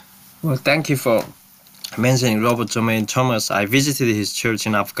 Well, thank you for mentioning Robert Jermaine Thomas. I visited his church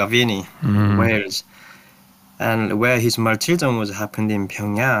in Abergavenny, Wales, and where his martyrdom was happened in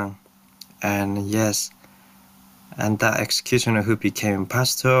Pyongyang. And yes, and that executioner who became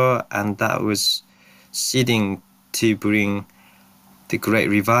pastor, and that was seeding to bring the great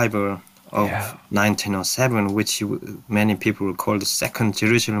revival of 1907, which many people will call the second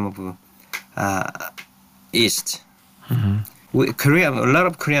Jerusalem of East. Korea, a lot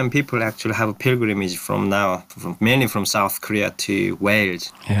of Korean people actually have a pilgrimage mainly from South Korea to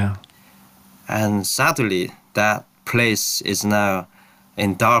Wales. Yeah. And sadly, that place is now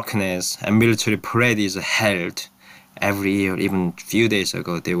in darkness, and military parade is held every year. Even a few days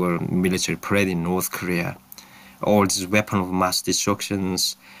ago, there were military parade in North Korea. All these weapons of mass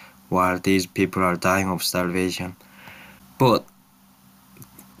destructions, while these people are dying of starvation. But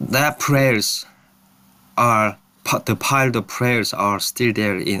their prayers are, the pile of prayers are still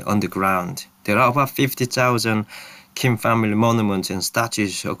there on the ground. There are about 50,000 Kim family monuments and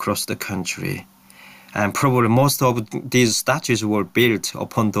statues across the country. And probably most of these statues were built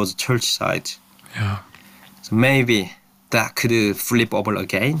upon those church sites. Yeah. So maybe that could flip over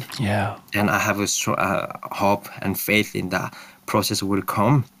again. Yeah. And I have a strong hope and faith in that process will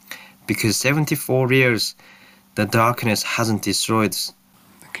come. Because 74 years, the darkness hasn't destroyed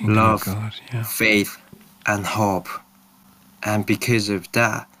love, God, faith, and hope. And because of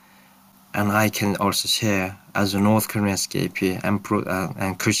that, and I can also share as a North Korean escapee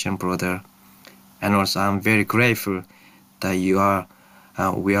and Christian brother, and also I'm very grateful that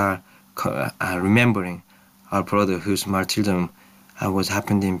we are remembering our brother whose martyrdom was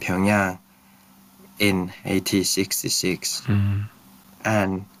happened in Pyongyang in 1866.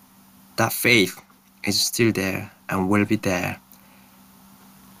 And that faith is still there and will be there.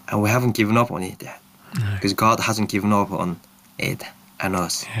 And we haven't given up on it yet. No. Because God hasn't given up on it and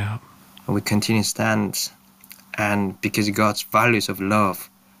us. Yeah. And we continue to stand. And because God's values of love,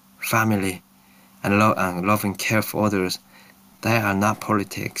 family, and love and care for others, they are not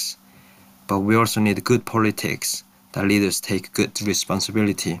politics. But we also need good politics that leaders take good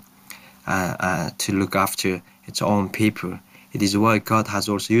responsibility to look after its own people. It is why God has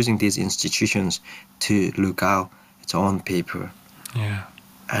also using these institutions to look out its own people. Yeah.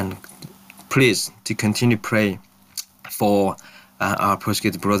 And please to continue pray for our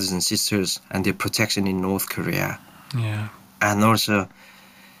persecuted brothers and sisters and their protection in North Korea. Yeah. And also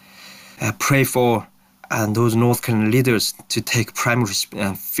pray for those North Korean leaders to take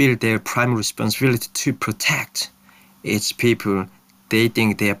feel their primary responsibility to protect its people. They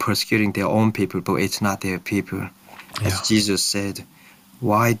think they are persecuting their own people, but it's not their people. Yeah. As Jesus said,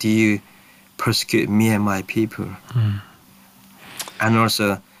 why do you persecute me and my people? And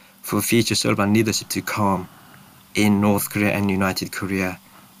also for future servant leadership to come in North Korea and United Korea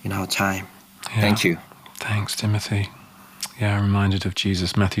in our time. Yeah. Thank you. Thanks, Timothy. Yeah, I'm reminded of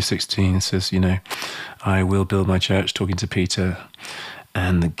Jesus. Matthew 16 says, I will build my church, talking to Peter,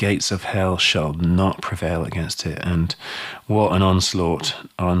 and the gates of hell shall not prevail against it. And what an onslaught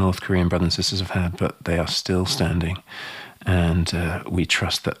our North Korean brothers and sisters have had, but they are still standing. And we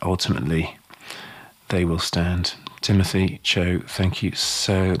trust that ultimately they will stand. Timothy, Cho, thank you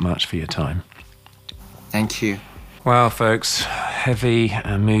so much for your time. Thank you. Wow, folks, heavy,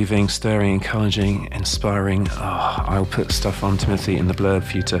 moving, stirring, encouraging, inspiring. I'll put stuff on Timothy in the blurb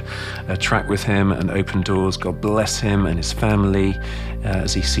for you to track with him and open doors. God bless him and his family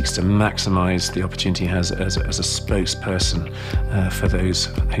as he seeks to maximize the opportunity he has as a spokesperson for those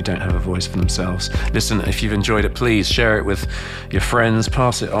who don't have a voice for themselves. Listen, if you've enjoyed it, please share it with your friends,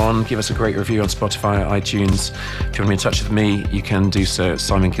 pass it on, give us a great review on Spotify, iTunes. If you want to be in touch with me, you can do so at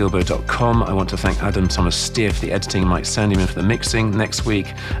simongilbo.com. I want to thank Adam Thomas Steer for the editing, Mike Sandyman for the mixing. Next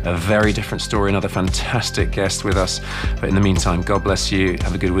week, a very different story, another fantastic guest with us. But in the meantime, God bless you,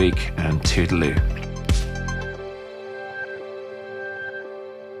 have a good week, and toodaloo.